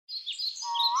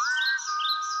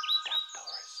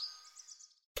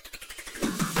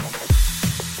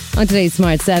On today's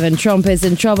Smart 7, Trump is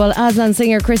in trouble, Aslan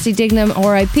singer Christy Dignam,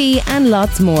 RIP, and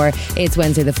lots more. It's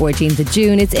Wednesday the 14th of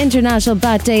June. It's International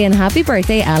Bat Day, and happy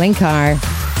birthday, Alan Carr. The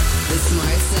Smart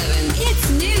 7.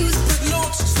 It's news, but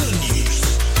not the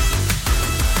news.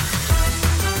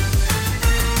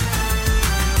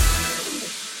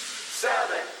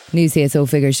 New CSO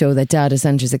figures show that data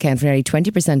centres account for nearly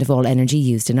 20% of all energy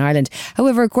used in Ireland.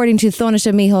 However, according to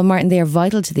Taoiseach Micheál Martin, they are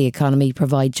vital to the economy,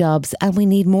 provide jobs, and we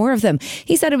need more of them.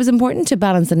 He said it was important to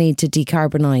balance the need to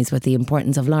decarbonise with the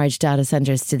importance of large data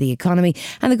centres to the economy,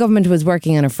 and the government was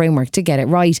working on a framework to get it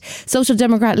right. Social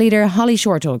Democrat leader Holly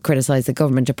Shortall criticised the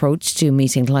government approach to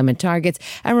meeting climate targets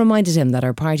and reminded him that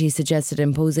her party suggested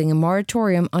imposing a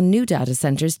moratorium on new data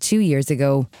centres 2 years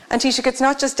ago. And Taoiseach, it's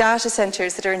not just data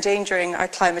centres that are endangering our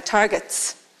climate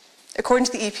targets. According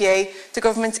to the EPA, the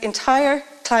government's entire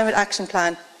climate action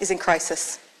plan is in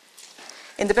crisis.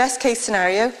 In the best case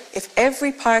scenario, if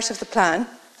every part of the plan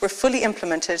were fully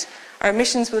implemented, our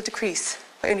emissions will decrease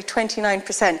by only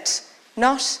 29%,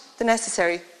 not the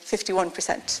necessary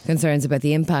 51%. Concerns about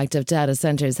the impact of data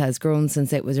centres has grown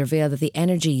since it was revealed that the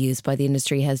energy used by the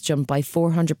industry has jumped by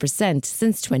 400%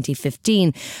 since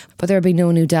 2015. But there have been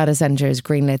no new data centres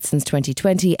greenlit since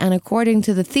 2020, and according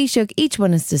to the Taoiseach, each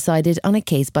one is decided on a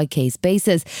case-by-case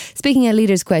basis. Speaking at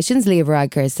Leaders' Questions, Leo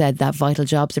Varadkar said that vital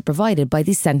jobs are provided by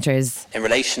these centres. In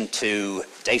relation to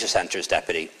data centres,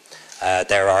 Deputy,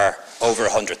 there are over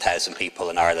 100,000 people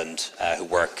in Ireland who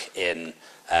work in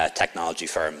technology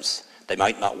firms. They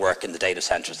might not work in the data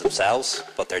centres themselves,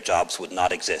 but their jobs would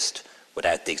not exist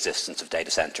without the existence of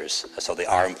data centres. So they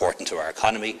are important to our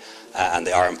economy and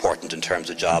they are important in terms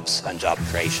of jobs and job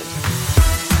creation.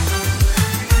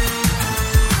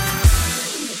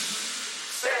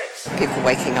 People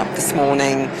waking up this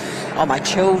morning, are my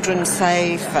children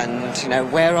safe? And,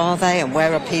 where are they? And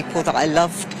where are people that I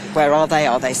loved? Where are they?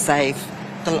 Are they safe?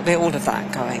 There'll be all of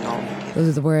that going on. Those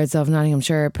are the words of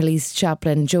Nottinghamshire Police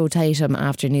Chaplain Joe Tatum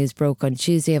after news broke on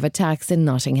Tuesday of attacks in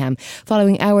Nottingham.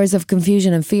 Following hours of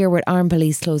confusion and fear with armed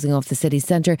police closing off the city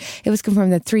centre, it was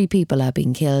confirmed that 3 people had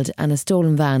been killed and a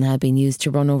stolen van had been used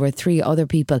to run over 3 other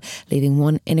people, leaving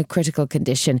one in a critical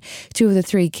condition. 2 of the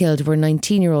 3 killed were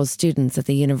 19-year-old students at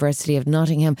the University of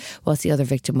Nottingham, whilst the other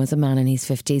victim was a man in his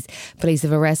 50s. Police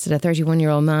have arrested a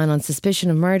 31-year-old man on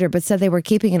suspicion of murder, but said they were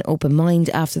keeping an open mind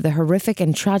after the horrific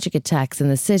and tragic attacks in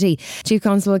the city. Chief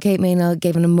Constable Kate Maynell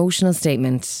gave an emotional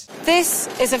statement. This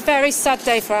is a very sad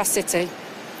day for our city,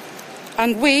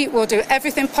 and we will do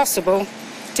everything possible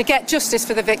to get justice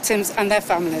for the victims and their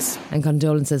families. And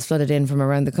condolences flooded in from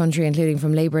around the country, including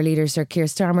from Labour leader Sir Keir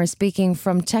Starmer, speaking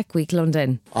from Tech Week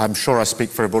London. I'm sure I speak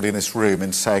for everybody in this room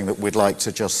in saying that we'd like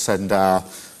to just send our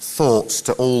thoughts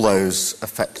to all those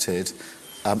affected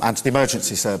and to the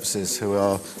emergency services who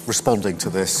are responding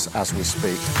to this as we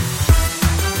speak.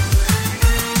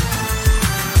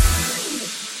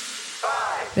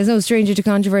 There's no stranger to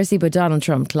controversy, but Donald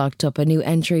Trump clocked up a new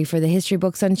entry for the history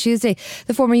books on Tuesday.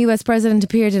 The former US president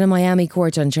appeared in a Miami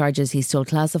court on charges he stole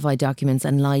classified documents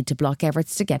and lied to block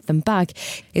efforts to get them back.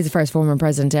 He's the first former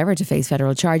president ever to face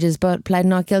federal charges, but pled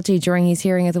not guilty during his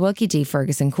hearing at the Wilkie D.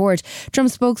 Ferguson court. Trump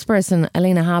spokesperson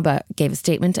Elena Haba gave a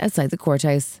statement outside the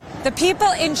courthouse. The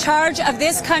people in charge of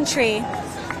this country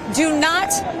do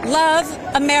not love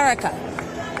America.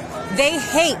 They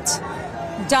hate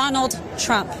Donald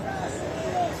Trump.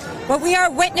 What we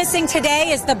are witnessing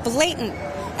today is the blatant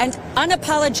and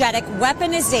unapologetic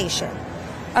weaponization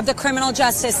of the criminal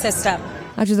justice system.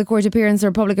 After the court appearance, the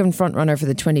Republican frontrunner for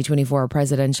the 2024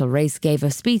 presidential race gave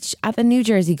a speech at the New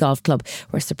Jersey Golf Club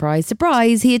where, surprise,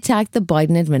 surprise, he attacked the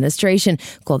Biden administration,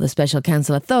 called the special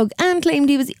counsel a thug and claimed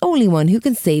he was the only one who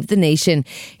can save the nation.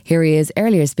 Here he is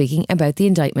earlier speaking about the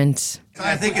indictment.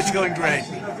 I think it's going great.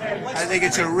 I think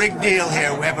it's a rigged deal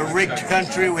here. We have a rigged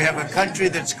country. We have a country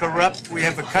that's corrupt. We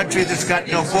have a country that's got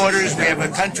no borders. We have a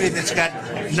country that's got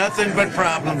nothing but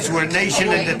problems. We're a nation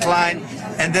in decline.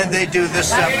 And then they do this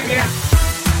stuff.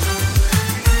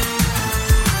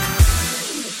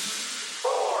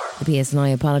 The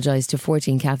PSNI apologised to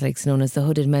 14 Catholics known as the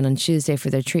Hooded Men on Tuesday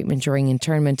for their treatment during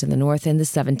internment in the north in the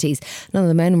 70s. None of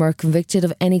the men were convicted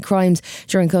of any crimes.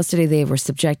 During custody, they were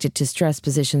subjected to stress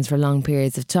positions for long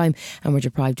periods of time and were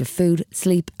deprived of food,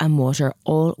 sleep and water,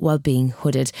 all while being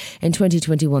hooded. In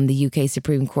 2021, the UK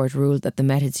Supreme Court ruled that the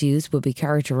methods used would be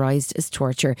characterised as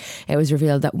torture. It was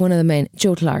revealed that one of the men,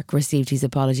 Joe Clark, received his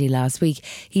apology last week.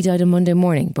 He died on Monday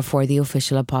morning before the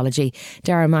official apology.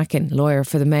 Dara Mackin, lawyer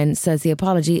for the men, says the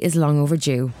apology is long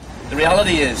overdue. The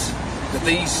reality is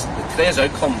that today's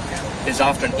outcome is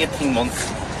after an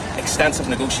 18-month extensive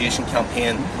negotiation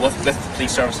campaign with the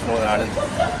Police Service of Northern Ireland.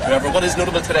 However, what is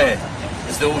notable today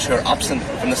is those who are absent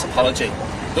from this apology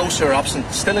Those who are absent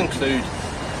still include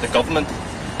the government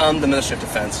and the Ministry of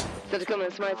Defence. So to come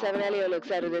on Smart 7, Elio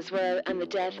looks out of this world and the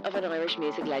death of an Irish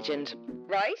music legend.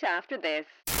 Right after this.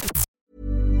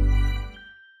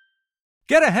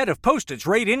 Get ahead of postage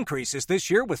rate increases this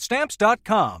year with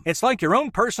Stamps.com. It's like your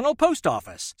own personal post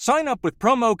office. Sign up with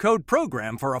promo code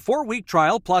PROGRAM for a 4-week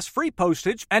trial plus free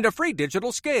postage and a free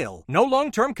digital scale. No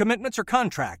long-term commitments or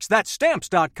contracts. That's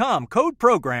Stamps.com, code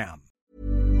PROGRAM.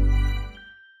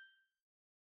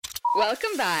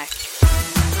 Welcome back.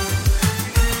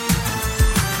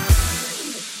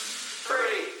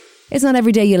 It's not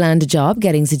every day you land a job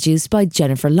getting seduced by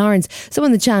Jennifer Lawrence. So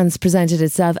when the chance presented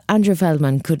itself, Andrew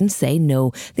Feldman couldn't say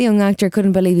no. The young actor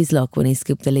couldn't believe his luck when he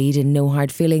scooped the lead in No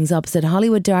Hard Feelings opposite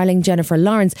Hollywood darling Jennifer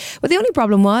Lawrence. But the only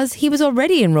problem was he was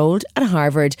already enrolled at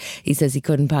Harvard. He says he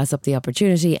couldn't pass up the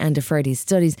opportunity and deferred his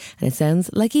studies, and it sounds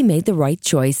like he made the right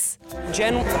choice.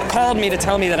 Jen called me to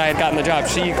tell me that I had gotten the job.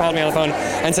 She called me on the phone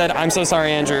and said, "I'm so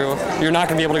sorry, Andrew. You're not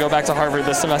going to be able to go back to Harvard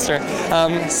this semester."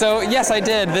 So yes, I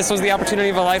did. This was the opportunity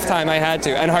of a lifetime. I had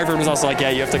to. And Harvard was also like,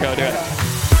 yeah, you have to go do it.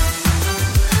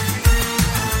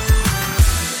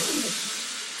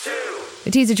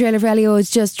 The teaser trailer for Elio has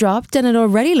just dropped and it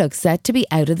already looks set to be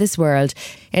out of this world.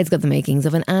 It's got the makings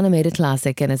of an animated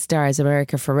classic and it stars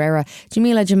America Ferrera,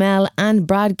 Jamila Jamel and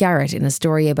Brad Garrett in a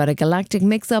story about a galactic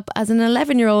mix-up as an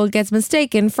 11-year-old gets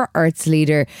mistaken for Earth's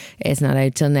leader. It's not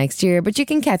out till next year, but you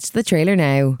can catch the trailer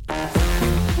now.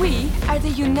 We are the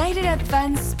United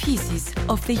Advanced Species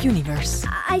of the universe.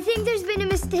 I think there's been a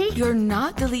mistake. You're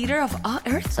not the leader of all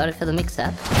Earth? Sorry for the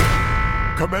mix-up.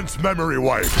 Commence memory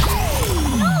wipe.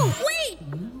 Oh, wait!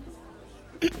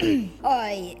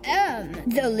 I am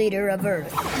the leader of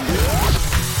Earth.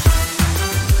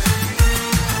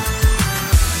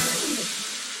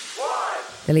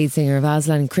 The lead singer of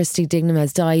Icon Christy Dignam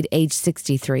has died aged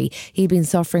 63. He'd been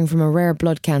suffering from a rare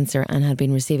blood cancer and had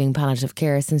been receiving palliative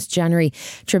care since January.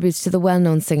 Tributes to the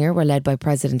well-known singer were led by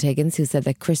President Higgins, who said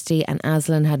that Christy and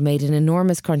Aslan had made an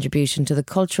enormous contribution to the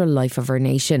cultural life of our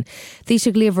nation.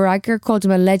 Taoiseach Leo Varadkar called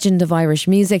him a legend of Irish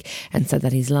music and said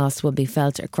that his loss will be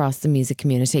felt across the music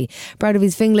community. Proud of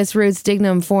his Finglas roots,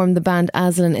 Dignam formed the band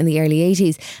Aslan in the early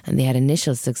 80s and they had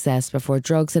initial success before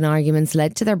drugs and arguments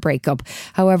led to their breakup.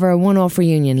 However, a one-off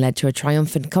reunion led to a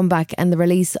triumphant comeback and the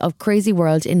release of Crazy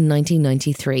World in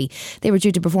 1993. They were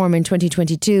due to perform in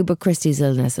 2022, but Christy's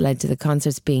illness led to the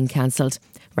concerts being cancelled.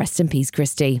 Rest in peace,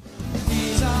 Christy.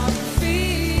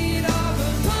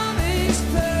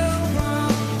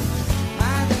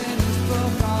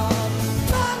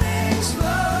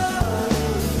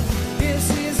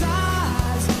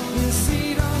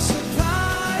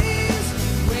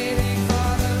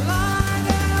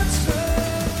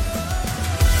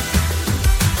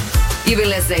 You've been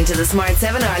listening to the Smart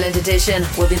 7 Ireland edition.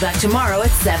 We'll be back tomorrow at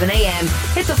 7 a.m.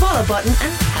 Hit the follow button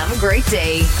and have a great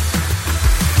day.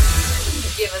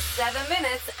 Give us 7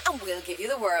 minutes and we'll give you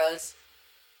the world.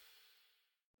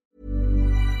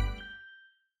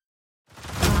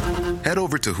 Head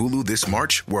over to Hulu this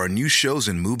March, where our new shows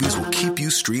and movies will keep you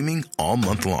streaming all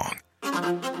month long.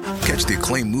 Catch the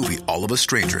acclaimed movie All of Us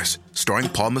Strangers, starring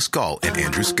Paul Mescal and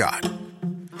Andrew Scott.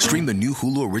 Stream the new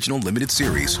Hulu original limited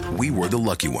series, We Were the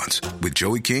Lucky Ones, with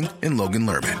Joey King and Logan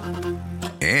Lerman.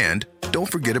 And don't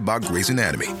forget about Grey's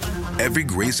Anatomy. Every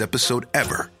Grey's episode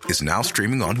ever is now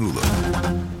streaming on Hulu.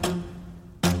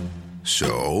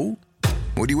 So,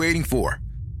 what are you waiting for?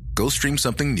 Go stream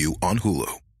something new on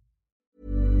Hulu.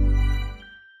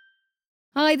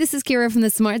 Hi, this is Ciara from the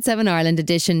Smart 7 Ireland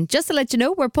edition. Just to let you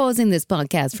know, we're pausing this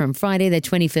podcast from Friday the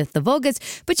 25th of August,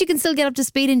 but you can still get up to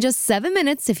speed in just 7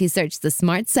 minutes if you search the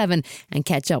Smart 7 and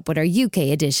catch up with our UK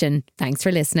edition. Thanks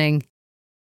for listening.